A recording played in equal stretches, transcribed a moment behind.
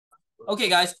Okay,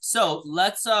 guys, so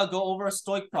let's go over a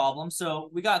Stoic problem. So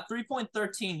we got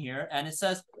 3.13 here, and it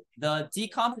says the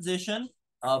decomposition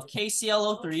of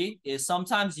KClO3 is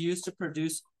sometimes used to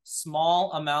produce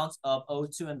small amounts of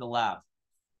O2 in the lab.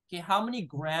 Okay, how many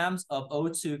grams of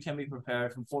O2 can be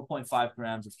prepared from 4.5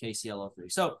 grams of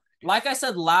KClO3? So like I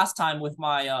said last time with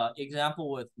my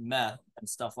example with meth and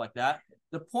stuff like that,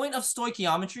 the point of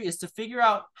stoichiometry is to figure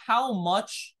out how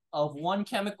much of one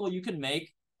chemical you can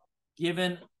make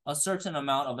given a certain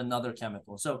amount of another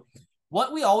chemical. So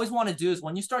what we always want to do is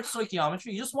when you start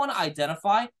stoichiometry, you just want to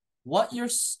identify what your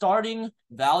starting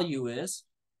value is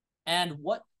and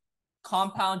what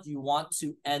compound you want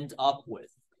to end up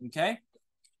with, okay?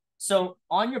 So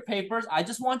on your papers, I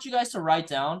just want you guys to write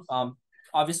down,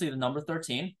 obviously the number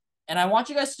 13, and I want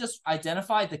you guys to just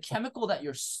identify the chemical that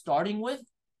you're starting with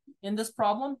in this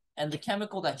problem and the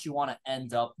chemical that you want to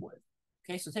end up with.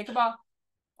 Okay, so take about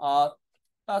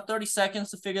 30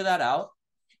 seconds to figure that out.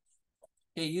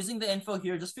 Okay, using the info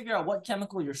here, just figure out what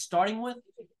chemical you're starting with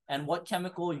and what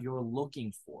chemical you're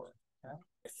looking for. Okay?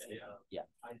 Yeah.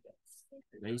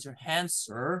 Raise your hand,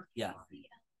 sir. Yeah.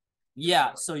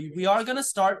 Yeah, so we are going to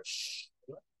start.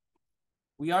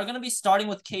 We are going to be starting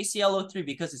with KClO3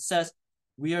 because it says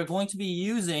we are going to be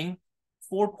using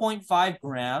 4.5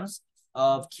 grams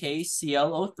of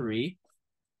KClO3.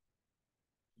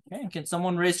 Okay, can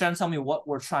someone raise their hand and tell me what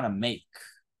we're trying to make?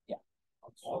 Yeah.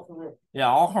 Yeah,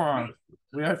 alcohol.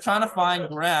 We are trying to find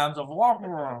grams of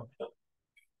alcohol.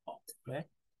 Okay.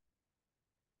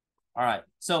 All right.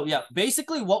 So yeah,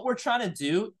 basically what we're trying to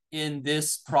do in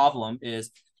this problem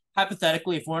is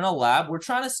hypothetically, if we're in a lab, we're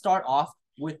trying to start off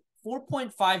with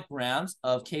 4.5 grams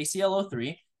of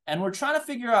KClO3, and we're trying to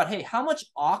figure out, hey, how much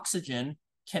oxygen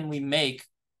can we make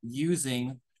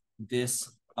using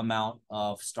this amount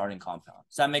of starting compound?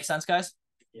 Does that make sense, guys?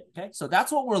 Yeah. Okay, so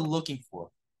that's what we're looking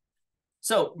for.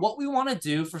 So what we want to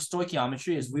do for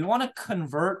stoichiometry is we want to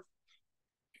convert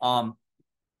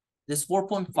this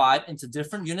 4.5 into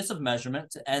different units of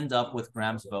measurement to end up with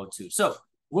grams of O2. So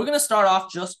we're going to start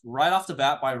off just right off the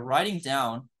bat by writing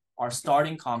down our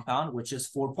starting compound, which is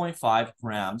 4.5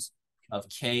 grams of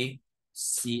KClO3.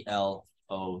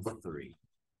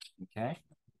 Okay.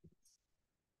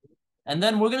 And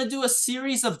then we're going to do a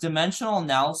series of dimensional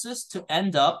analysis to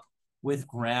end up with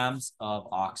grams of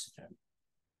oxygen.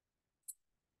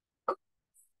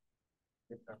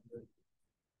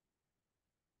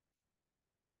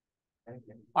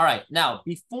 All right, now,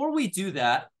 before we do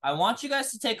that, I want you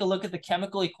guys to take a look at the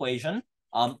chemical equation.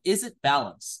 Is it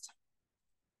balanced?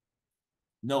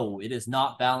 No, it is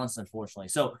not balanced, unfortunately.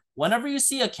 So whenever you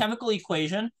see a chemical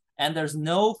equation and there's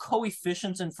no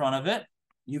coefficients in front of it,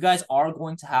 you guys are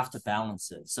going to have to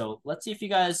balance it. So let's see if you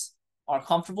guys are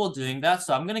comfortable doing that.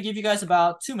 So I'm going to give you guys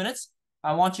about 2 minutes.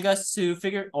 I want you guys to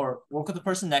figure or work with the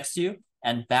person next to you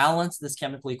and balance this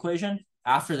chemical equation.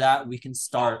 After that, we can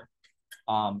start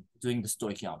doing the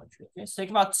stoichiometry. Okay, so take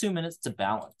about 2 minutes to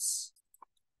balance.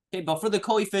 Okay, but for the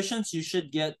coefficients, you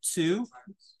should get 2,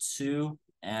 2,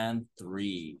 and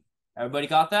 3. Everybody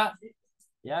got that?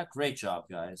 Yeah, great job,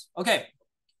 guys. Okay,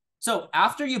 so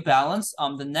after you balance,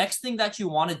 the next thing that you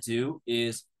want to do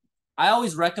is, I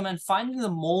always recommend finding the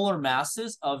molar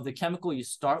masses of the chemical you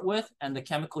start with and the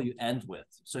chemical you end with.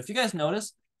 So if you guys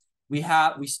notice, we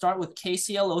start with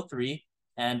KClO3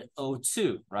 and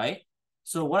O2, right?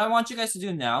 So what I want you guys to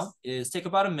do now is take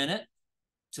about a minute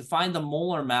to find the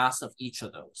molar mass of each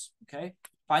of those, okay?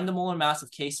 Find the molar mass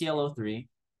of KClO3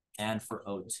 and for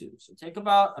O2. So take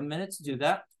about a minute to do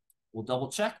that. We'll double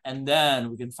check, and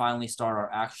then we can finally start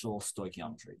our actual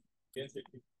stoichiometry.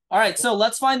 All right, so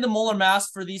let's find the molar mass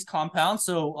for these compounds.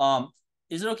 So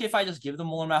is it okay if I just give the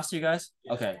molar mass to you guys?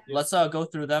 Okay, let's go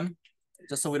through them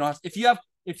just so we don't have to,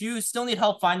 if you still need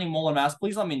help finding molar mass,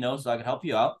 please let me know so I can help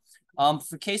you out.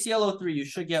 For KClO3, you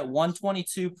should get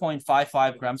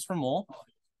 122.55 grams per mole.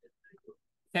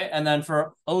 Okay, and then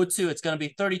for O2, it's going to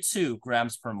be 32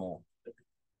 grams per mole.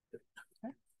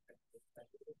 Okay.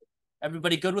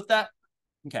 Everybody good with that?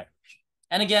 Okay.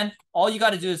 And again, all you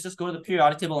got to do is just go to the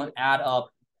periodic table and add up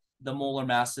the molar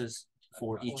masses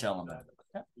for each element.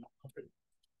 Okay.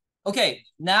 Okay,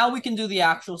 now we can do the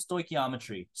actual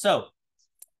stoichiometry. So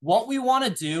what we want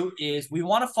to do is we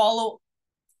want to follow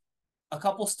a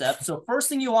couple steps. So first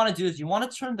thing you want to do is you want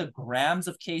to turn the grams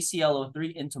of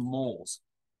KClO3 into moles.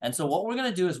 And so what we're going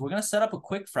to do is we're going to set up a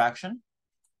quick fraction.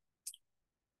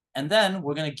 And then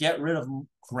we're going to get rid of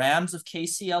grams of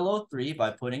KClO3 by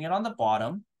putting it on the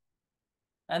bottom.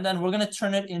 And then we're going to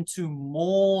turn it into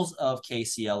moles of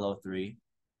KClO3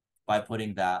 by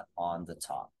putting that on the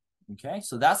top. Okay,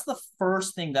 so that's the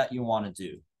first thing that you want to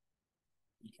do.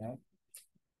 Okay.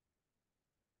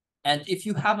 And if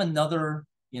you have another,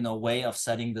 way of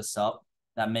setting this up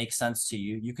that makes sense to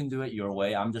you, you can do it your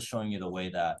way. I'm just showing you the way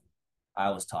that I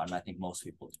was taught, and I think most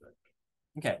people do it.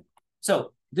 Okay,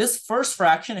 so this first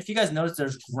fraction, if you guys notice,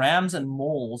 there's grams and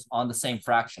moles on the same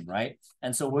fraction, right?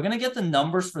 And so we're going to get the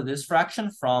numbers for this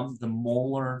fraction from the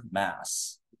molar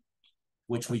mass,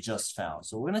 which we just found.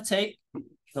 So we're going to take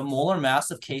the molar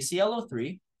mass of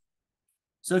KClO3.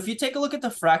 So if you take a look at the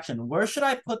fraction, where should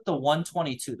I put the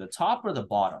 122, the top or the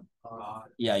bottom?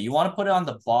 Yeah, you want to put it on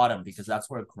the bottom because that's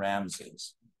where grams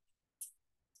is.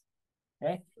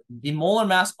 Okay, the molar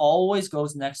mass always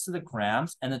goes next to the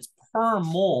grams, and it's per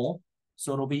mole,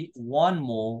 so it'll be 1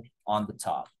 mole on the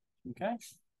top. Okay,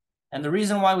 and the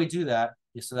reason why we do that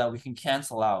is so that we can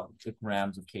cancel out the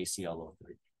grams of KClO3.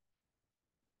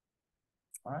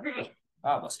 All right.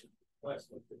 Bless you.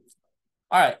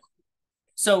 All right.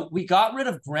 So we got rid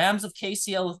of grams of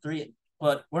KClO3,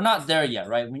 but we're not there yet,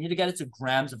 right? We need to get it to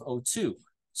grams of O2.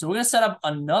 So we're going to set up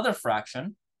another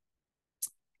fraction.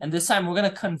 And this time we're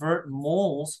going to convert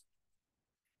moles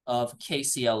of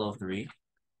KClO3.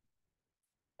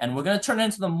 And we're going to turn it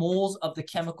into the moles of the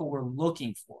chemical we're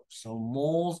looking for. So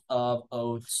moles of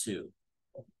O2.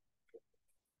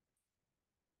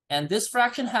 And this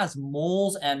fraction has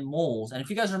moles and moles. And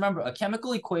if you guys remember, a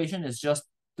chemical equation is just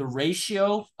the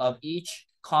ratio of each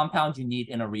compound you need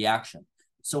in a reaction.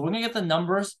 So we're going to get the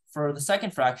numbers for the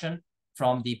second fraction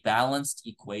from the balanced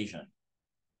equation.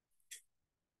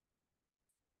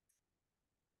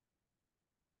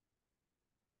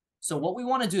 So what we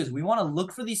want to do is we want to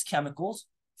look for these chemicals,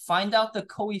 find out the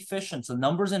coefficients, the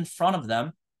numbers in front of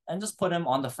them, and just put them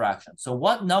on the fraction. So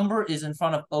what number is in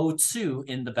front of O2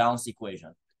 in the balanced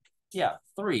equation? Yeah,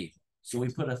 3. So we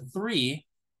put a 3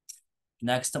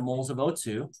 next to moles of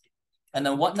O2. And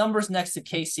then what number is next to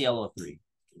KClO3?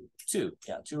 2.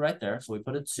 Yeah, 2 right there. So we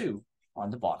put a 2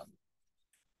 on the bottom.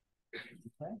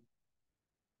 Okay.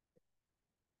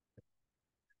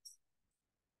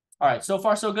 All right, so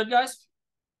far so good, guys?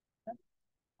 Okay.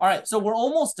 All right, so we're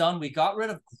almost done. We got rid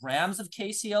of grams of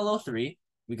KClO3.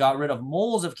 We got rid of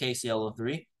moles of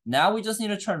KClO3. Now we just need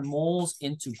to turn moles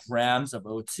into grams of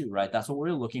O2, right? That's what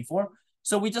we're looking for.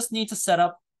 So we just need to set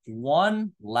up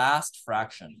one last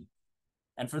fraction.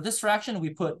 And for this fraction, we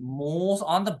put moles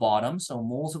on the bottom, so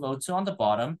moles of O2 on the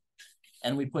bottom,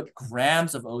 and we put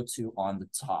grams of O2 on the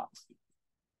top.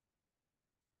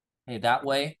 Okay, that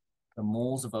way, the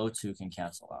moles of O2 can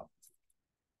cancel out.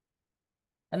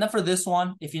 And then for this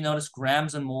one, if you notice,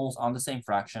 grams and moles on the same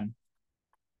fraction,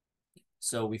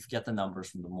 so we get the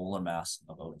numbers from the molar mass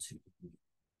of O2.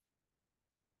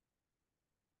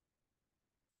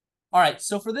 All right,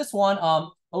 so for this one,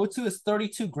 O2 is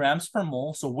 32 grams per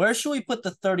mole. So where should we put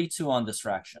the 32 on this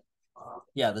fraction?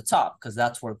 Yeah, the top, because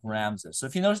that's where grams is. So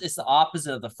if you notice, it's the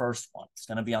opposite of the first one. It's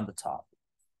going to be on the top.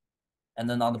 And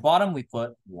then on the bottom, we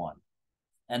put 1.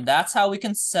 And that's how we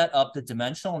can set up the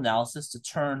dimensional analysis to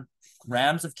turn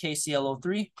grams of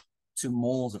KClO3 to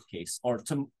moles of or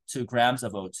to grams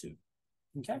of O2.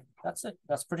 Okay, that's it.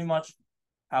 That's pretty much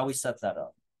how we set that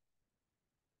up.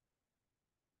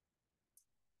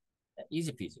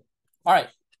 Easy peasy. All right.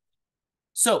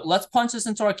 So let's punch this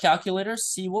into our calculator,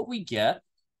 see what we get.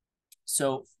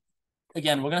 So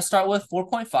again, we're going to start with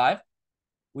 4.5.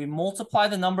 We multiply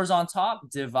the numbers on top,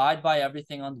 divide by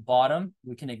everything on the bottom.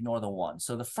 We can ignore the 1.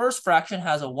 So the first fraction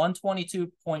has a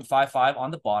 122.55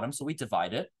 on the bottom, so we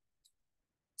divide it.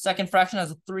 Second fraction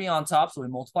has a 3 on top, so we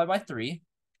multiply by 3,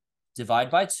 divide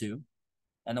by 2,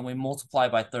 and then we multiply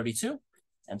by 32.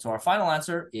 And so our final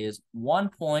answer is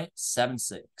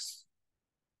 1.76.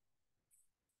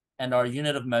 And our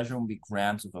unit of measure will be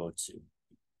grams of O2.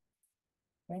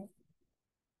 Okay.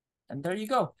 And there you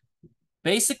go.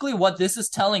 Basically, what this is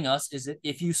telling us is that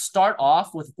if you start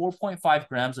off with 4.5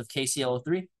 grams of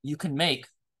KClO3, you can make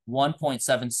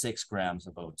 1.76 grams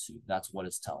of O2. That's what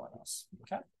it's telling us.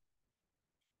 Okay.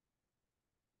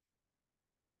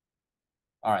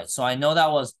 All right. So I know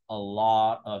that was a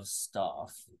lot of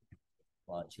stuff.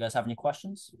 But do you guys have any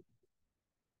questions?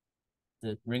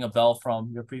 Did it ring a bell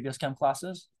from your previous chem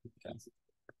classes? Okay.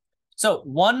 So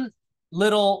one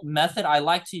little method I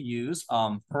like to use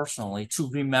personally to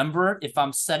remember if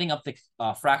I'm setting up the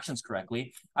fractions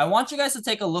correctly, I want you guys to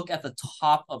take a look at the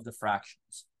top of the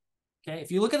fractions. Okay,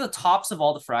 if you look at the tops of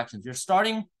all the fractions, your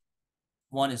starting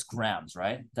one is grams,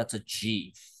 right? That's a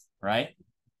G, right?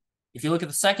 If you look at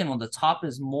the second one, the top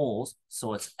is moles,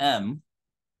 so it's M.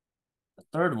 The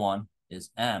third one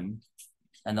is M,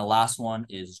 and the last one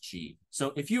is G.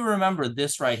 So if you remember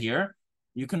this right here,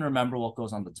 you can remember what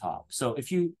goes on the top. So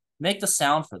if you make the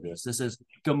sound for this, this is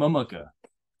gamumuga,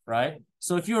 right?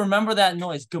 So if you remember that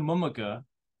noise, gamumuga,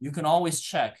 you can always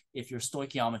check if your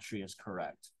stoichiometry is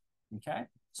correct. Okay?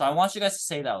 So I want you guys to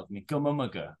say that with me.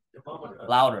 Gumumaga.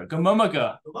 Louder.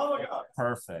 Gumumaga.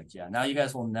 Perfect. Yeah. Now you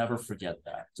guys will never forget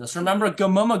that. Just remember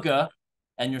Gumumaga,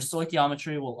 and your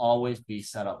stoichiometry will always be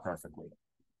set up perfectly.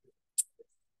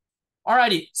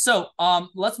 Alrighty. So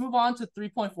let's move on to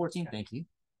 3.14. Thank you.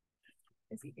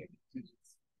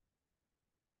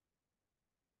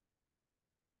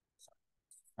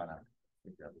 Trying to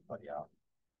figure everybody out.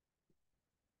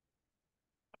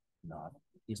 No,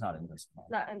 he's not in this one.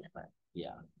 Not in it.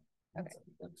 Yeah. Okay.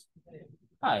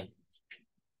 Hi.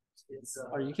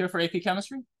 Are you here for AP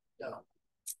Chemistry? No.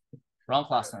 Wrong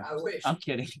class now. I wish. I'm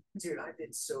kidding. Dude, I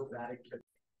did so bad at chemistry.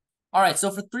 All right,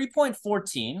 so for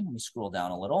 3.14, let me scroll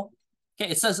down a little.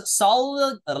 Okay, it says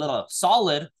solid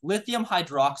lithium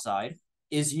hydroxide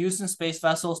is used in space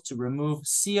vessels to remove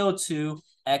CO2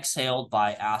 exhaled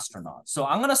by astronauts. So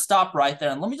I'm going to stop right there,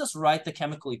 and let me just write the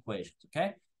chemical equations,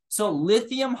 okay? So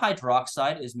lithium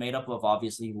hydroxide is made up of,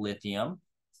 obviously, lithium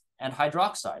and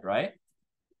hydroxide, right?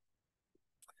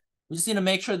 We just need to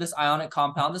make sure this ionic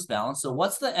compound is balanced. So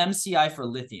what's the MCI for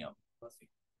lithium?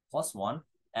 +1.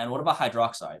 And what about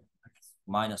hydroxide?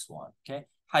 -1, okay?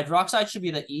 Hydroxide should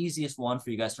be the easiest one for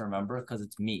you guys to remember because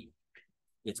it's me.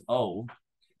 It's O,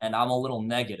 and I'm a little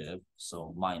negative,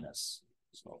 so minus.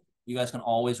 So you guys can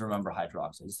always remember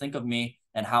hydroxide. Just think of me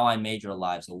and how I made your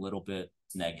lives a little bit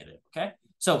negative, okay?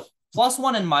 So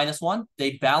 +1 and -1,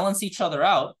 they balance each other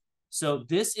out. So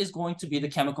this is going to be the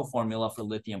chemical formula for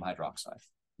lithium hydroxide,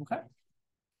 okay?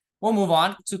 We'll move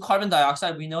on to carbon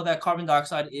dioxide. We know that carbon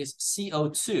dioxide is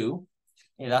CO2.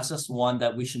 Okay, that's just one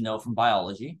that we should know from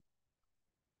biology.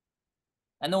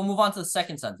 And then we'll move on to the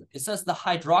second sentence. It says the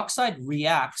hydroxide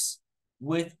reacts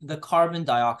with the carbon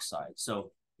dioxide.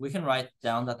 So we can write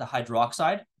down that the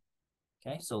hydroxide,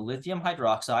 okay, so lithium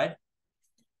hydroxide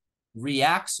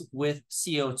reacts with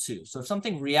CO2. So if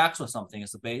something reacts with something,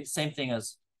 it's the same thing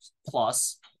as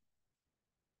plus.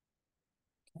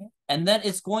 Okay. And then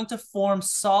it's going to form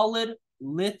solid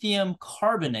lithium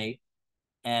carbonate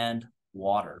and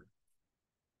water.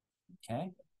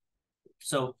 Okay,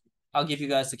 so I'll give you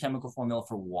guys the chemical formula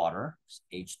for water,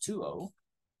 H2O.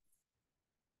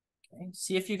 Okay,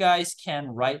 see if you guys can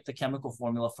write the chemical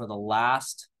formula for the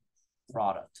last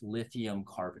product, lithium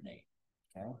carbonate.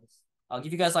 Okay, I'll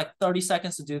give you guys like 30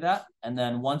 seconds to do that, and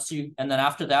then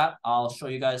after that, I'll show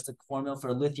you guys the formula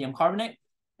for lithium carbonate,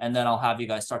 and then I'll have you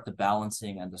guys start the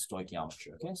balancing and the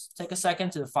stoichiometry. Okay, so take a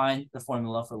second to find the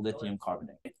formula for lithium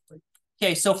carbonate.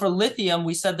 Okay, so for lithium,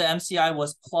 we said the MCI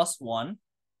was +1.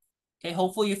 Okay,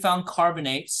 hopefully you found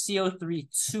carbonate, CO3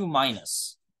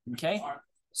 2-. Okay,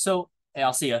 so hey,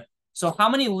 I'll see you. So how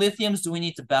many lithiums do we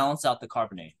need to balance out the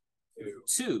carbonate?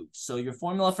 2. So your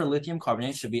formula for lithium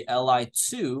carbonate should be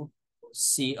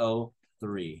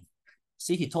Li2CO3.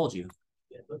 See, he told you.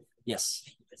 Yes.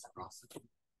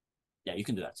 Yeah, you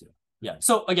can do that too. Yeah.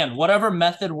 So again, whatever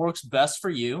method works best for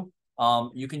you,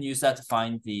 you can use that to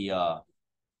find the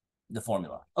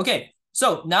formula. Okay,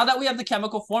 so now that we have the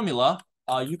chemical formula,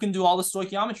 you can do all the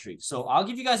stoichiometry. So I'll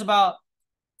give you guys about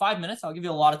 5 minutes. I'll give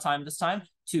you a lot of time this time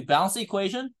to balance the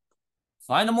equation,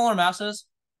 find the molar masses,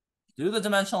 do the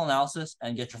dimensional analysis,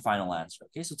 and get your final answer.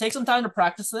 Okay, so take some time to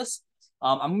practice this.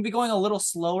 I'm going to be going a little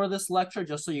slower this lecture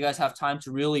just so you guys have time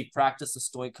to really practice the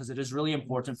stoich because it is really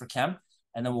important for chem,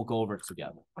 and then we'll go over it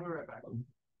together. I'll be right back.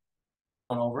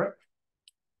 Going over it.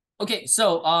 Okay,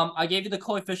 so I gave you the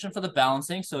coefficient for the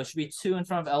balancing, so it should be 2 in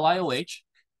front of LiOH.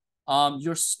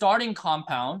 Your starting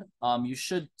compound, you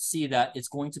should see that it's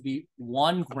going to be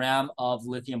 1 gram of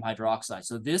lithium hydroxide.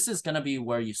 So this is going to be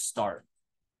where you start,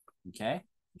 okay?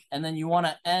 And then you want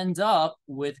to end up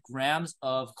with grams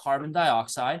of carbon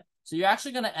dioxide. So you're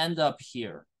actually going to end up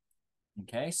here,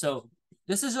 okay? So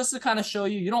this is just to kind of show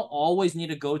you, you don't always need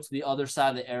to go to the other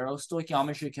side of the arrow.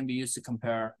 Stoichiometry can be used to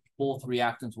compare both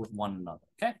reactants with one another,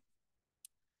 okay?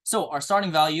 So our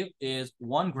starting value is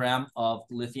 1 gram of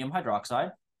lithium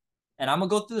hydroxide. And I'm going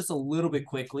to go through this a little bit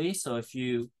quickly. So if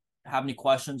you have any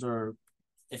questions or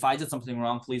if I did something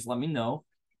wrong, please let me know.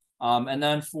 And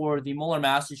then for the molar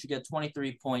mass, you should get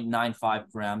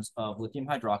 23.95 grams of lithium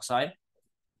hydroxide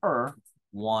per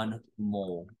 1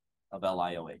 mole of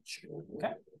LiOH.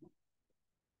 Okay.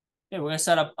 Okay, we're going to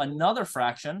set up another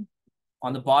fraction.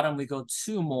 On the bottom, we go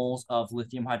 2 moles of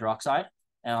lithium hydroxide.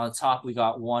 And on the top, we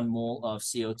got 1 mole of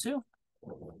CO2.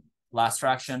 Last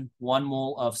fraction, 1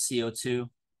 mole of CO2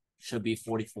 should be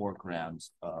 44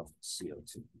 grams of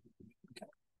CO2. Okay.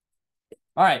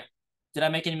 All right. Did I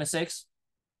make any mistakes?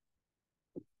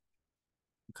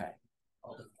 Okay.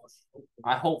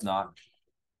 I hope not.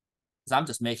 Because I'm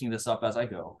just making this up as I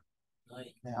go.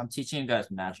 I'm teaching you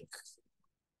guys magic.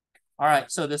 All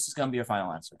right, so this is going to be your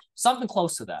final answer. Something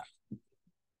close to that.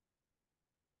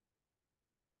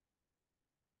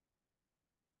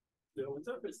 What's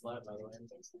our first slide, by the way?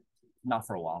 Not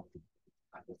for a while.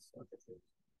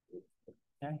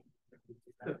 Okay.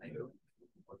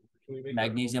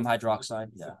 Magnesium hydroxide,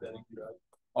 yeah.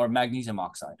 Or magnesium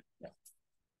oxide, yeah.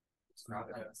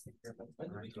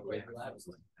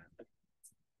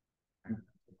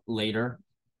 Later.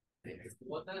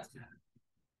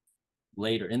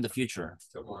 Later, in the future.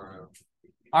 Tomorrow.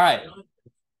 All right.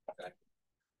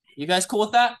 You guys cool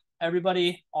with that?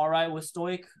 Everybody all right with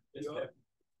Stoic?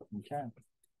 Okay.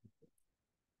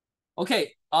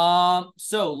 Okay,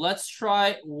 so let's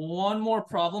try one more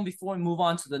problem before we move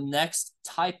on to the next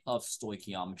type of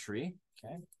stoichiometry.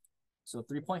 Okay, so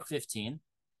 3.15.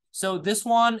 So this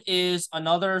one is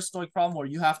another Stoic problem where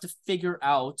you have to figure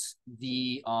out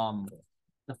the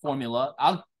formula.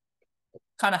 I'll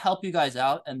kind of help you guys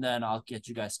out, and then I'll get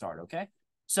you guys started, okay?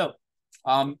 So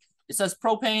it says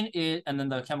propane is, and then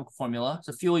the chemical formula. It's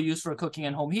a fuel used for cooking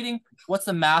and home heating. What's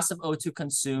the mass of O2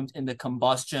 consumed in the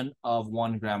combustion of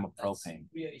 1 gram of propane?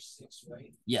 3H6,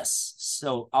 right? Yes.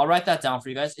 So I'll write that down for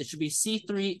you guys. It should be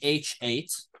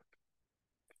C3H8.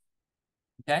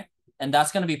 Okay. And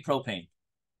that's going to be propane.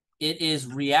 It is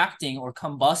reacting or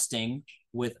combusting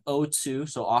with O2,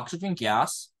 so oxygen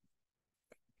gas.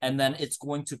 And then it's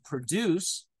going to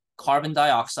produce carbon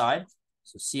dioxide,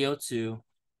 so CO2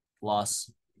 plus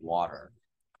water.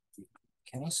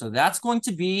 Okay, so that's going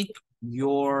to be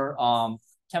your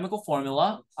chemical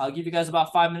formula. I'll give you guys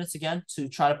about 5 minutes again to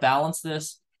try to balance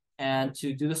this and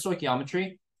to do the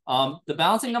stoichiometry. The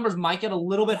balancing numbers might get a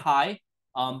little bit high,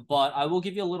 but I will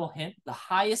give you a little hint. The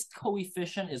highest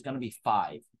coefficient is going to be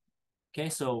 5. Okay,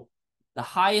 so the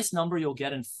highest number you'll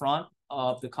get in front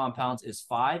of the compounds is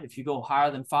 5. If you go higher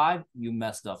than 5, you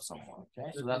messed up somewhere. Okay,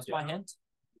 so that's my hint.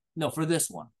 No, for this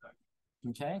one.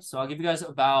 Okay, so I'll give you guys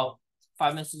about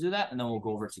 5 minutes to do that, and then we'll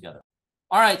go over it together.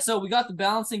 All right, so we got the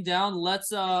balancing down. Let's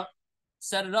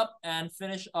set it up and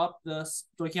finish up the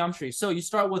stoichiometry. So you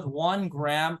start with 1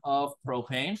 gram of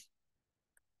propane.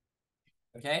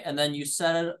 Okay, and then you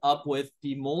set it up with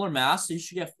the molar mass. So you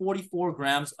should get 44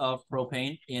 grams of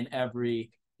propane in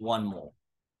every 1 mole.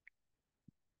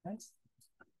 Okay.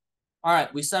 All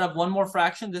right, we set up one more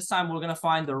fraction. This time we're going to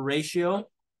find the ratio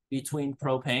between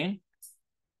propane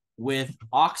with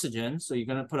oxygen. So you're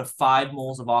going to put 5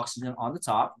 moles of oxygen on the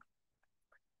top.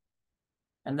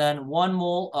 And then 1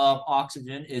 mole of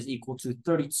oxygen is equal to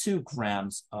 32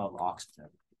 grams of oxygen.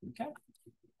 Okay.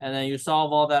 And then you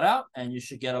solve all that out, and you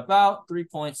should get about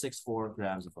 3.64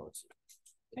 grams of O2.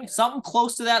 Okay, something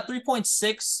close to that,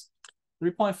 3.6,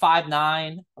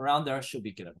 3.59, around there should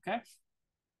be good, okay?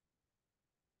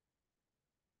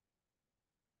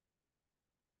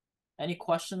 Any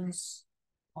questions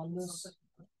on this?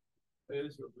 Do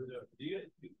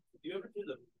you ever do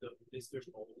the Mr.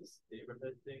 Moles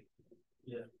neighborhood thing?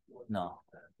 Yeah. No,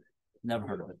 never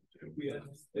heard of it. We had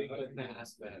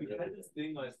this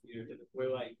thing last year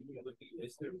where like you were looking at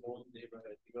Mr. Moles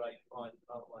neighborhood, you were like on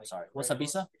like. Sorry, what's that,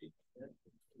 Bisa?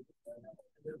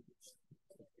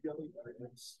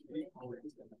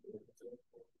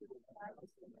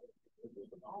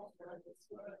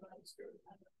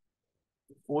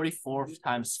 $44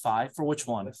 times 5 for which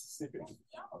one?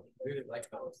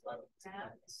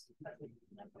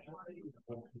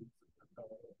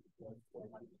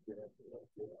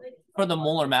 For the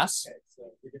molar mass.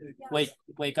 Wait,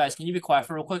 guys, can you be quiet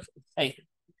for real quick? Hey,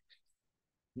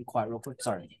 be quiet real quick.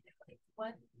 Sorry.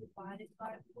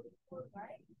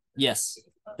 Yes,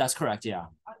 that's correct. Yeah.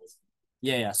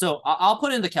 Yeah. So I'll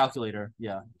put in the calculator.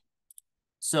 Yeah.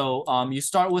 So you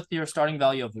start with your starting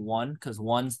value of 1 because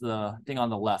 1's the thing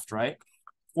on the left, right?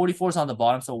 44 is on the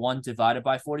bottom, so 1 divided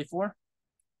by 44.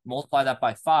 Multiply that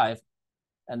by 5,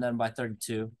 and then by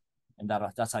 32, and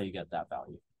that's how you get that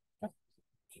value. Okay.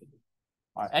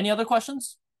 All right. Any other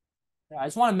questions? I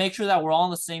just want to make sure that we're all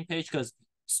on the same page because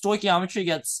stoichiometry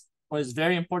is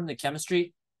very important to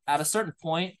chemistry. At a certain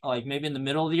point, like maybe in the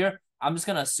middle of the year, I'm just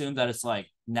gonna assume that it's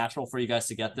like natural for you guys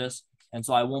to get this. And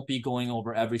so I won't be going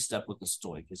over every step with the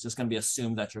stoic. It's just going to be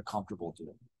assumed that you're comfortable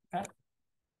doing it. Okay.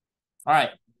 All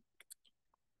right.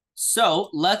 So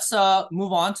let's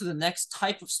move on to the next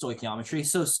type of stoichiometry.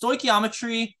 So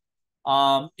stoichiometry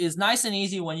is nice and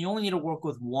easy when you only need to work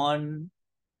with one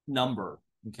number.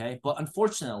 Okay. But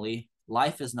unfortunately,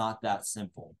 life is not that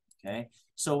simple. Okay.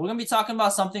 So we're going to be talking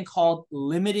about something called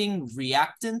limiting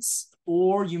reactants,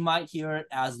 or you might hear it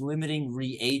as limiting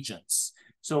reagents.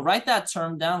 So write that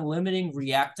term down, limiting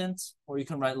reactant, or you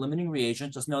can write limiting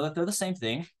reagent. Just know that they're the same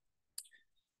thing.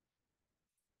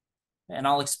 And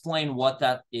I'll explain what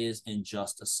that is in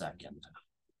just a second.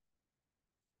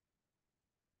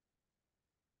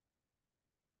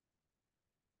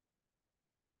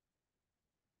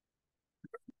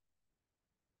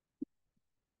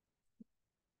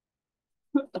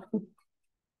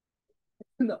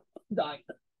 No, I'm dying.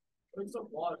 Drink some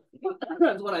water.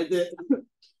 That's what I did.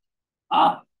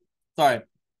 Sorry.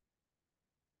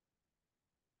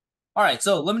 All right,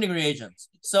 so limiting reagents.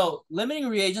 So limiting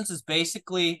reagents is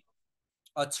basically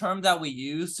a term that we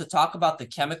use to talk about the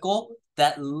chemical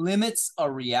that limits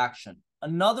a reaction.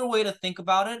 Another way to think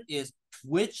about it is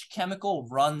which chemical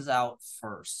runs out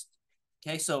first.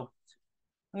 Okay, so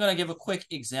I'm going to give a quick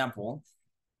example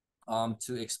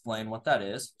to explain what that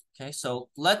is. Okay, so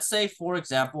let's say, for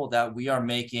example, that we are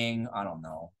making, I don't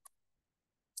know,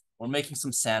 we're making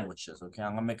some sandwiches. Okay,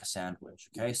 I'm going to make a sandwich.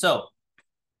 Okay, so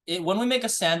when we make a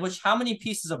sandwich, how many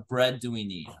pieces of bread do we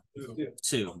need?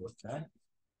 Two. Okay.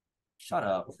 Shut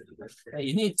up. Hey,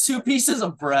 you need 2 pieces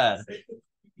of bread.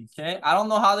 Okay. I don't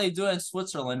know how they do it in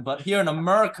Switzerland, but here in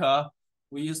America,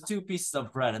 we use 2 pieces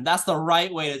of bread, and that's the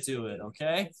right way to do it.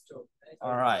 Okay.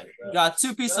 All right. You got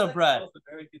 2 pieces of bread.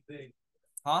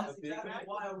 Huh?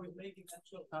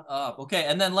 Okay.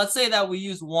 And then let's say that we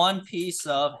use 1 piece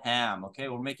of ham. Okay.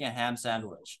 We're making a ham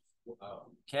sandwich.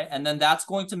 Okay. And then that's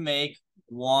going to make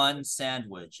 1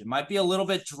 sandwich. It might be a little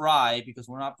bit dry because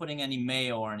we're not putting any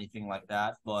mayo or anything like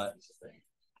that, but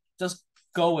just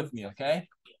go with me, okay?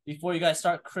 Before you guys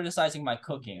start criticizing my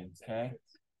cooking, okay?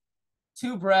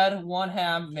 2 bread, 1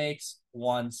 ham makes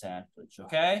 1 sandwich,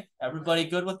 okay? Everybody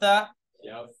good with that?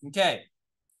 Yeah. Okay.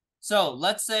 So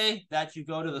let's say that you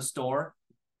go to the store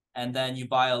and then you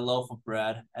buy a loaf of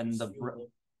bread and the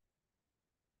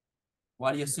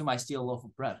Why do you assume I steal a loaf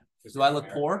of bread? Do I look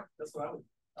poor? That's what I would.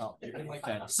 Oh,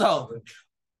 okay. So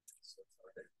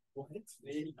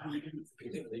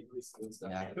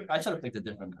yeah, I should have picked a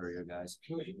different career, guys.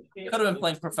 Could have been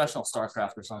playing professional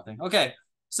StarCraft or something. Okay,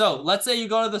 so let's say you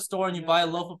go to the store and you buy a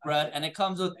loaf of bread and it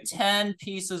comes with 10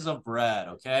 pieces of bread,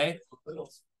 okay?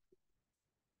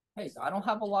 Hey, I don't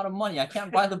have a lot of money. I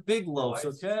can't buy the big loaves,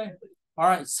 okay? All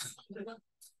right.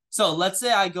 So let's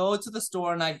say I go to the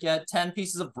store and I get 10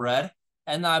 pieces of bread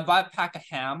and I buy a pack of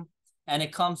ham and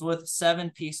it comes with 7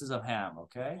 pieces of ham,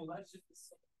 okay?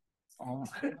 Oh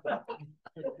my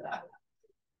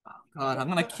God, I'm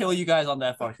gonna kill you guys on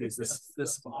that FRQs,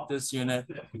 this unit.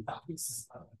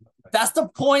 That's the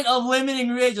point of limiting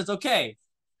reagents. Okay.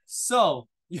 So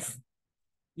you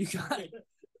got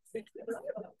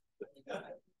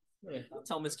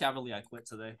tell Miss Cavalier I quit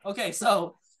today. Okay,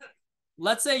 so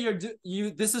let's say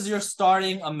this is your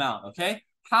starting amount, okay?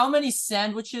 How many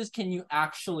sandwiches can you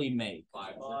actually make?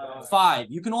 5.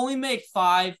 You can only make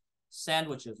 5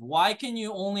 sandwiches. Why can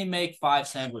you only make 5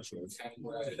 sandwiches?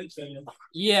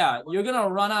 Yeah, you're gonna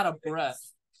run out of bread.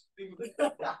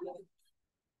 You're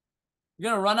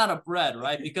gonna run out of bread,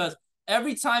 right? Because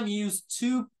every time you use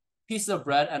 2 pieces of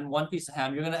bread and 1 piece of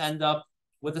ham, you're gonna end up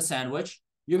with a sandwich.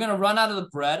 You're gonna run out of the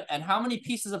bread, and how many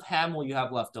pieces of ham will you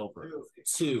have left over?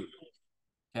 2.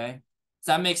 Okay, does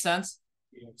that make sense?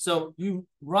 So you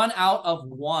run out of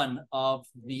one of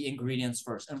the ingredients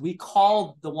first, and we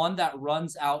call the one that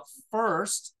runs out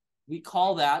first, we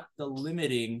call that the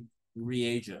limiting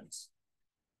reagent.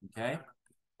 Okay,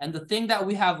 and the thing that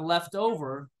we have left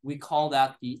over, we call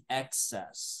that the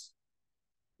excess.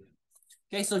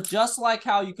 Okay, so just like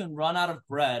how you can run out of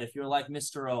bread if you're like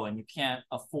Mr. O and you can't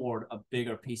afford a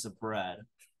bigger piece of bread,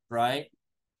 right?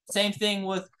 Same thing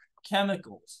with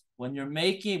chemicals. When you're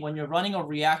running a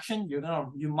reaction,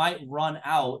 you might run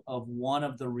out of one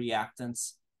of the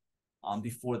reactants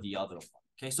before the other one.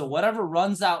 Okay, so whatever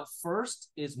runs out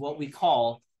first is what we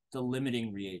call the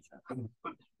limiting reagent.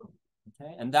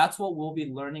 Okay, and that's what we'll be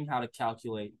learning how to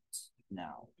calculate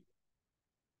now.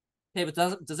 Okay,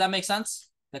 but does that make sense?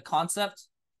 The concept?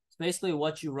 It's basically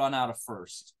what you run out of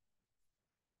first.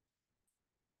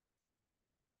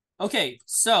 Okay,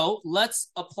 so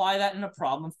let's apply that in a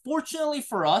problem. Fortunately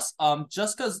for us,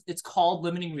 just because it's called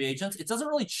limiting reagents, it doesn't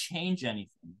really change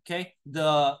anything, okay?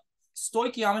 The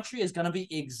stoichiometry is going to be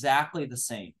exactly the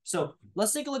same. So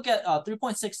let's take a look at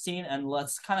 3.16 and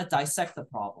let's kind of dissect the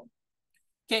problem.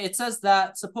 Okay, it says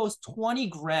that suppose 20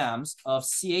 grams of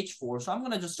CH4, so I'm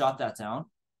going to just jot that down.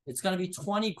 It's going to be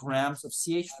 20 grams of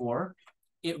CH4.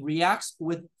 It reacts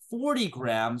with 40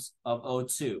 grams of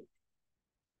O2.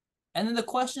 And then the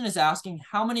question is asking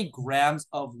how many grams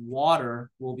of water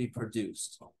will be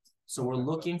produced. So we're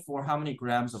looking for how many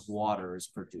grams of water is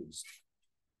produced.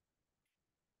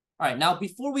 All right, now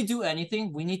before we do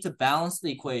anything, we need to balance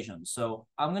the equation. So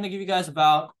I'm going to give you guys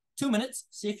about 2 minutes,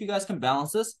 see if you guys can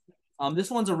balance this.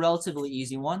 This one's a relatively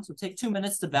easy one. So take 2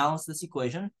 minutes to balance this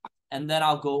equation, and then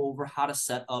I'll go over how to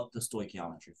set up the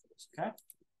stoichiometry for this, okay?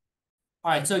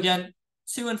 All right, so again,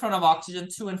 2 in front of oxygen,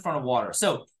 2 in front of water.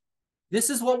 So this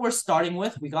is what we're starting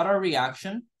with. We got our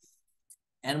reaction.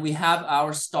 and we have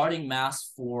our starting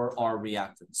mass for our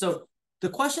reactant. So the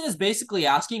question is basically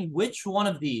asking which one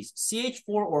of these, CH4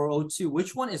 or O2,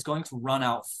 which one is going to run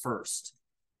out first?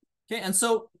 Okay, and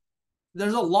so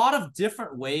there's a lot of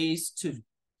different ways to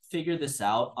figure this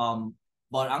out.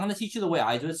 But I'm going to teach you the way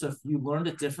I do it. So if you learned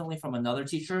it differently from another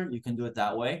teacher, you can do it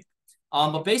that way.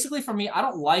 But basically for me, I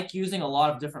don't like using a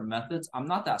lot of different methods. I'm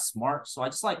not that smart. So I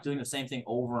just like doing the same thing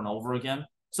over and over again.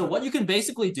 So what you can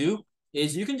basically do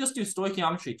is you can just do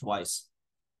stoichiometry twice.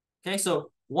 Okay,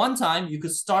 so one time you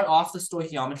could start off the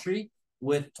stoichiometry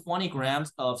with 20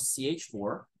 grams of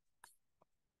CH4.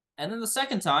 And then the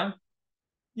second time,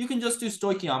 you can just do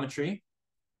stoichiometry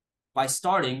by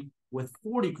starting with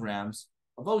 40 grams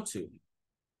of O2.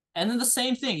 And then the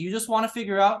same thing, you just want to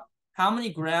figure out how many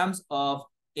grams of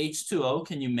H2O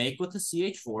can you make with the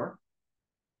CH4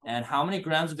 and how many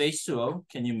grams of H2O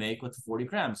can you make with the 40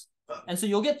 grams. And so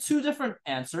you'll get two different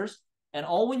answers, and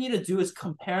all we need to do is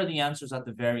compare the answers at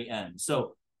the very end.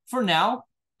 So for now,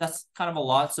 that's kind of a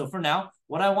lot. So for now,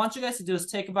 what I want you guys to do is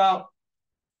take about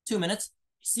 2 minutes,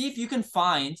 see if you can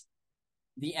find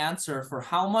the answer for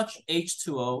how much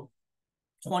H2O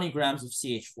 20 grams of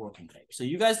CH4 can make. So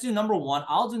you guys do number one,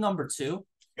 I'll do number two,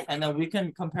 and then we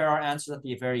can compare our answers at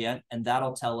the very end, and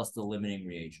that'll tell us the limiting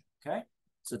reagent, okay?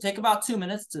 So take about 2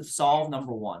 minutes to solve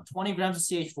number one. 20 grams of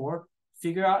CH4,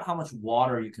 figure out how much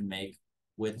water you can make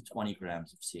with 20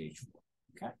 grams of CH4,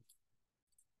 okay?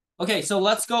 Okay, so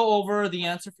let's go over the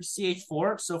answer for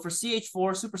CH4. So for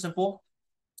CH4, super simple.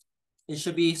 It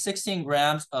should be 16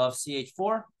 grams of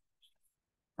CH4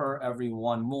 per every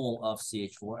 1 mole of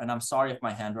CH4. And I'm sorry if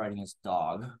my handwriting is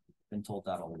dog. I've been told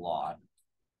that a lot.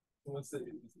 What's the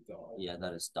dog? Yeah,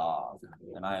 that is dog.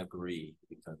 And I agree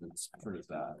because it's pretty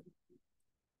bad.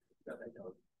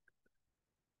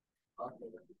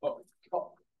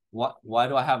 What? Why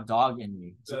do I have dog in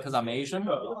me? Is it because I'm Asian?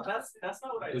 No, that's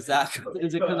not what I Is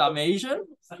it because I'm Asian?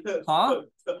 Huh?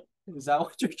 Is that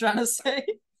what you're trying to say?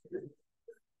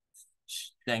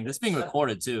 Dang, this is being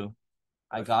recorded too.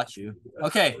 I got you.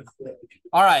 Okay.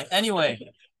 All right. Anyway,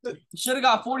 you should have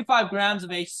got 45 grams of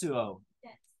H2O.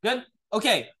 Good.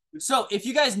 Okay. So if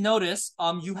you guys notice,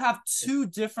 you have two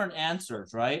different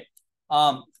answers, right?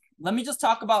 Let me just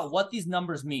talk about what these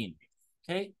numbers mean.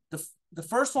 Okay. The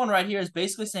first one right here is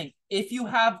basically saying if you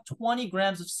have 20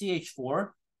 grams of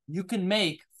CH4, you can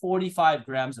make 45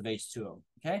 grams of H2O.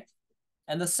 Okay.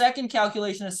 And the second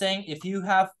calculation is saying if you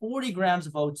have 40 grams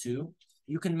of O2,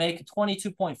 you can make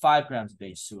 22.5 grams of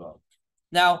H2O.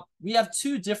 Now, we have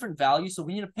two different values, so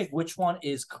we need to pick which one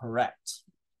is correct,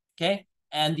 okay?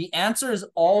 And the answer is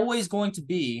always going to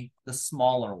be the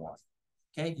smaller one,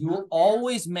 okay? You will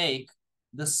always make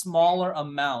the smaller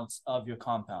amounts of your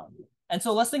compound. And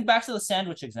so let's think back to the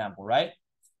sandwich example, right?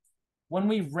 When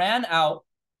we ran out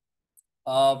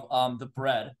of the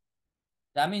bread,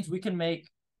 that means we can make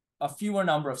a fewer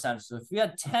number of sandwiches. So if we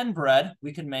had 10 bread,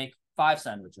 we can make 5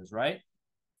 sandwiches, right?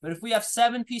 But if we have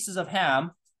 7 pieces of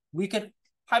ham, we could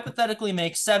hypothetically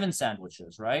make 7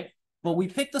 sandwiches, right? But we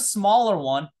picked the smaller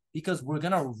one because we're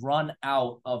going to run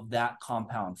out of that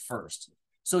compound first.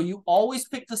 So you always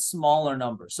pick the smaller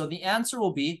number. So the answer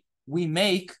will be we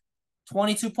make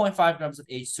 22.5 grams of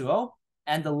H2O,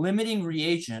 and the limiting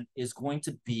reagent is going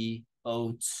to be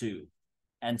O2.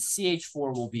 And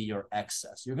CH4 will be your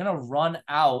excess. You're going to run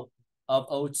out of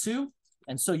O2,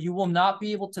 and so you will not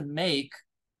be able to make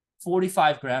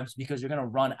 45 grams because you're going to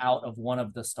run out of one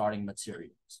of the starting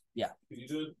materials. Yeah. Can you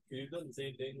do the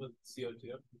same thing with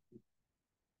CO2?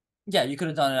 Yeah, you could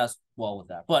have done it as well with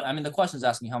that. But I mean, the question is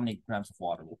asking how many grams of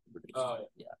water will produce. Oh,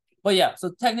 yeah. But yeah,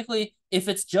 so technically, if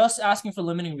it's just asking for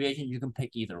limiting reagent, you can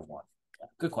pick either one. Yeah,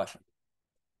 good question.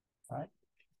 All right.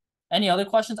 Any other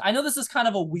questions? I know this is kind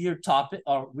of a weird topic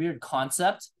or weird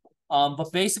concept,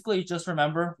 but basically just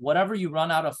remember, whatever you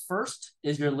run out of first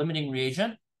is your limiting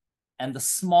reagent, and the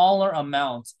smaller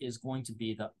amount is going to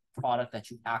be the product that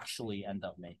you actually end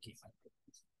up making.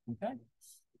 Okay.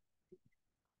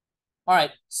 All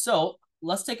right, so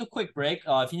let's take a quick break.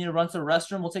 If you need to run to the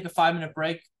restroom, we'll take a 5-minute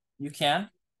break. You can,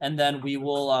 and then we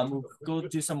will go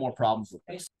do some more problems with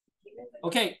this.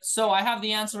 Okay, so I have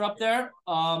the answer up there.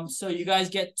 So you guys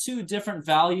get two different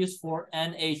values for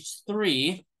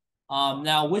NH3.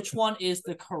 Now, which one is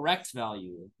the correct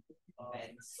value?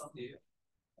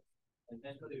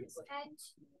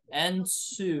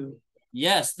 N2.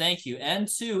 Yes, thank you.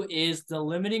 N2 is the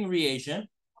limiting reagent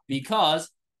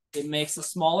because it makes a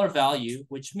smaller value,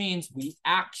 which means we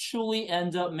actually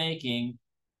end up making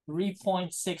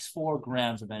 3.64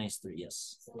 grams of NH3.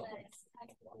 Yes.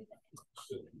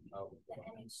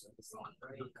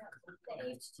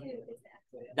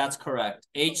 That's correct.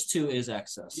 H2 is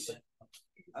excess.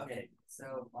 Okay.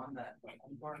 So on that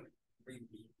part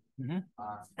 3B, Mhm.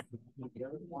 the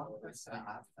other one was to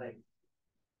ask like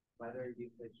whether you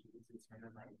could use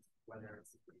determine like whether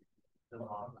it's the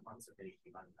law of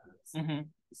conservation on that. Mhm.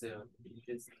 So you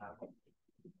just have.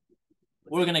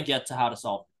 We're gonna get to how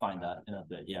to find that in a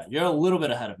bit. Yeah, you're a little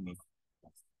bit ahead of me.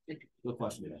 Good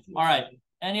question. All right.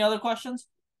 Any other questions?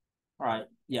 All right.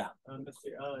 Yeah.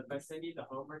 Mr. If I send you the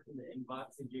homework in the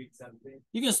inbox and you accept it,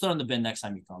 You can just throw it in the bin next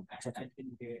time you come. It's okay. I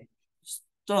couldn't do it. Just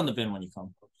throw it in the bin when you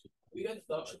come. We got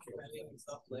stuff and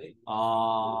stuff late.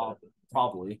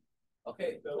 Probably.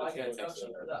 Okay, so I can't tell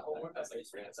you for that homework.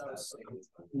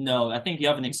 No, I think you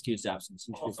have an excused absence.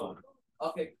 You should be fine.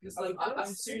 Okay, because like I'm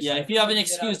serious. Yeah, if you have an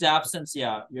excused absence,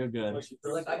 yeah, you're good.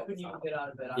 Like I couldn't even get out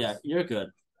of bed. Yeah, you're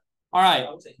good. All right.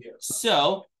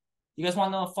 So, you guys want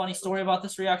to know a funny story about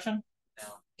this reaction? No.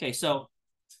 Okay, so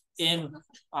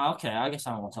okay, I guess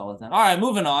I won't tell it then. All right,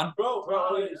 moving on.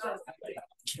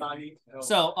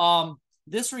 So,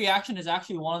 this reaction is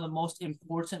actually one of the most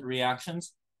important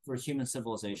reactions for human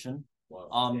civilization.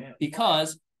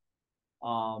 Because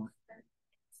do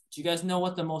you guys know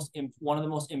what one of the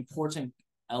most important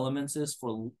elements is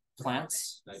for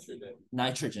plants?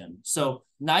 Nitrogen. So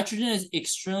nitrogen is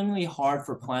extremely hard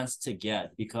for plants to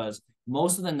get because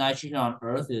most of the nitrogen on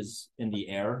Earth is in the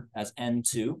air as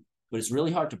N2, but it's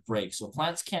really hard to break. So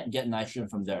plants can't get nitrogen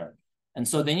from there. And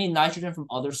so they need nitrogen from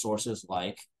other sources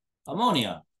like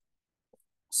ammonia.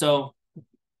 So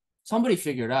somebody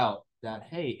figured out that,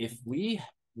 hey, if we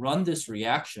run this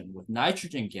reaction with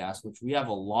nitrogen gas, which we have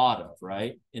a lot of,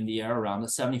 right? In the air around the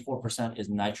 74% is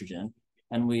nitrogen,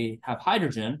 and we have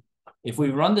hydrogen. If we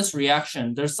run this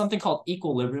reaction, there's something called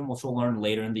equilibrium, which we'll learn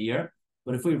later in the year.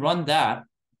 But if we run that,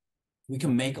 we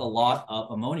can make a lot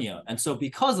of ammonia. And so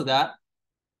because of that,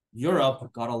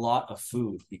 Europe got a lot of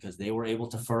food because they were able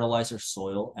to fertilize their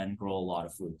soil and grow a lot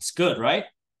of food. It's good, right?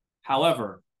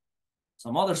 However,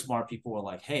 some other smart people were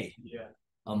like, hey,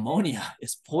 ammonia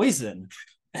is poison.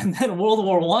 And then World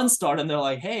War I started, and they're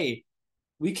like, hey,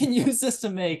 we can use this to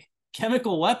make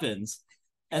chemical weapons.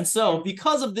 And so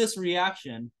because of this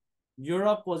reaction,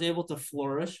 Europe was able to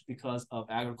flourish because of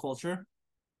agriculture.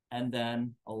 And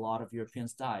then a lot of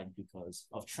Europeans died because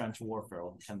of trench warfare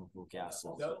with chemical gases.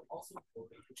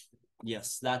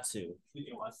 Yes, that too. Did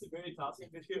you watch the very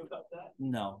toxic video about that?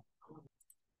 No.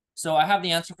 So I have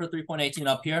the answer for 3.18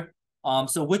 up here.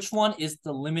 So which one is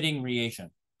the limiting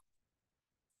reagent?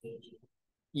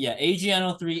 Yeah,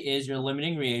 AgNO3 is your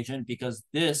limiting reagent because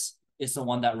this is the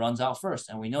one that runs out first.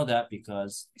 And we know that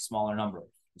because smaller number.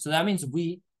 So that means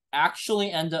we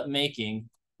actually end up making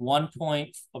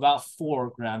about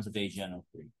 4 grams of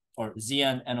AgNO3 or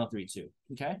ZnNO3 too.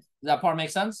 Okay, does that part make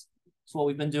sense? That's what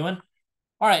we've been doing.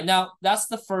 All right, now that's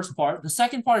the first part. The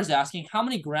second part is asking how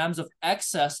many grams of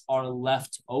excess are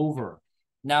left over.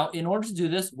 Now, in order to do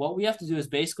this, what we have to do is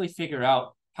basically figure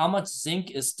out how much zinc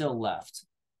is still left.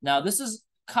 Now, this is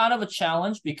kind of a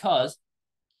challenge because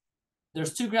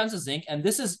there's 2 grams of zinc, and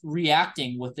this is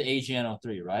reacting with the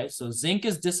AgNO3, right? So zinc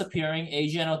is disappearing,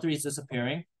 AgNO3 is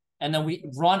disappearing, and then we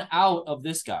run out of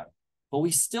this guy. But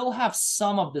we still have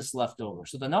some of this left over.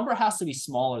 So the number has to be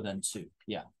smaller than 2.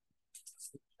 Yeah.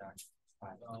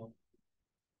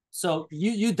 So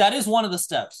that is one of the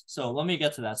steps. So let me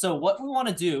get to that. So what we want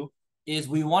to do is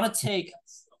we want to take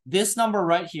this number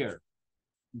right here.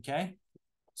 Okay.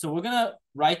 So we're going to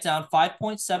write down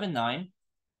 5.79.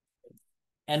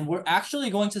 And we're actually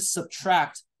going to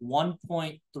subtract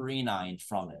 1.39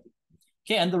 from it.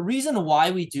 Okay. And the reason why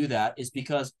we do that is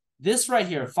because this right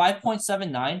here,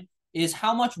 5.79, is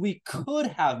how much we could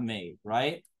have made,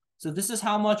 right? So this is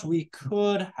how much we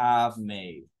could have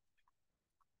made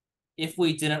if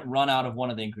we didn't run out of one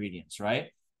of the ingredients,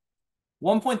 right?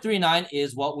 1.39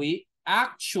 is what we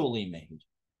actually made.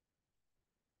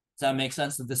 Does that make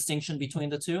sense, the distinction between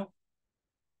the two?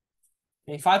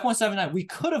 Okay, 5.79, we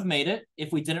could have made it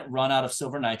if we didn't run out of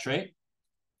silver nitrate,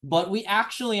 but we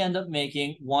actually end up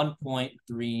making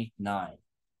 1.39.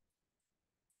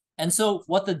 And so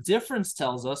what the difference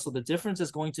tells us, so the difference is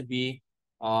going to be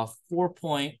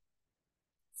 4.4,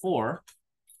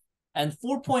 and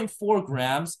 4.4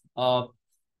 grams of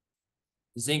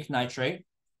zinc nitrate.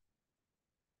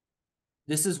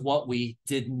 This is what we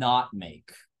did not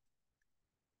make.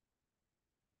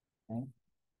 Okay.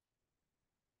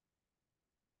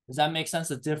 Does that make sense,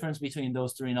 the difference between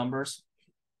those 3 numbers?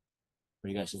 What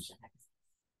do you guys think?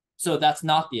 So that's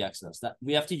not the excess. That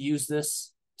we have to use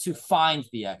this to find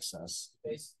the excess.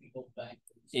 Basically go back.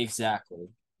 Exactly.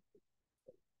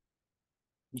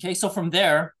 Okay, so from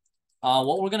there,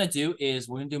 what we're going to do is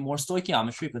we're going to do more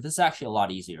stoichiometry, but this is actually a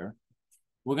lot easier.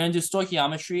 We're going to do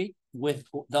stoichiometry with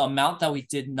the amount that we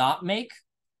did not make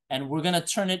and we're going to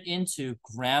turn it into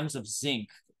grams of zinc,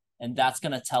 and that's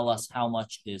going to tell us how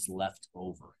much is left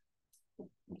over.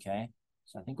 Okay,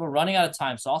 so I think we're running out of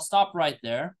time, so I'll stop right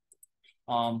there.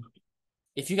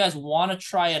 If you guys want to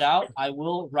try it out, I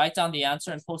will write down the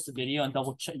answer and post the video and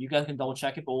double check. You guys can double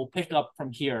check it, but we'll pick it up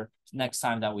from here next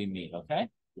time that we meet. Okay?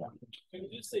 Yeah. Can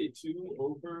you just say 2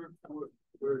 over 4,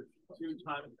 or 2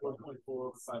 times 4.4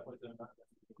 5.7?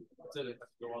 Instead of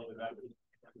go all the way back.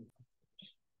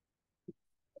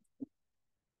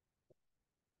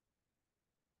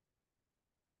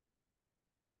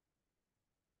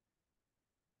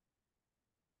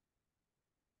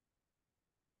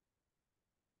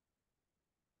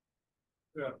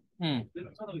 Hmm.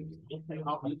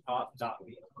 Off the top, not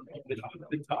me.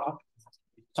 The top.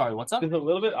 Sorry, what's up? There's a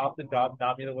little bit off the top,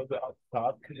 not mean a little bit off the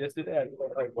top. Because yesterday I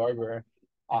was like barber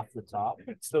Off the top.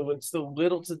 So it's a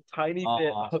little, it's a tiny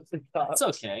bit off the top. It's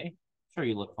okay. Sure,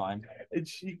 you look fine. And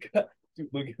she got, dude,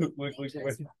 look where,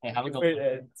 hey, have a go. It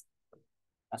ends.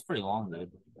 That's pretty long,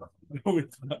 dude. No,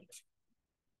 it's not.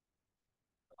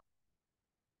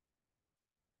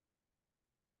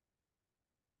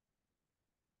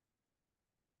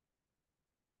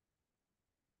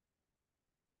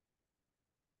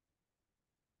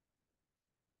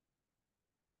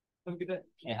 Have a good day.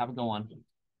 Hey, have a good one.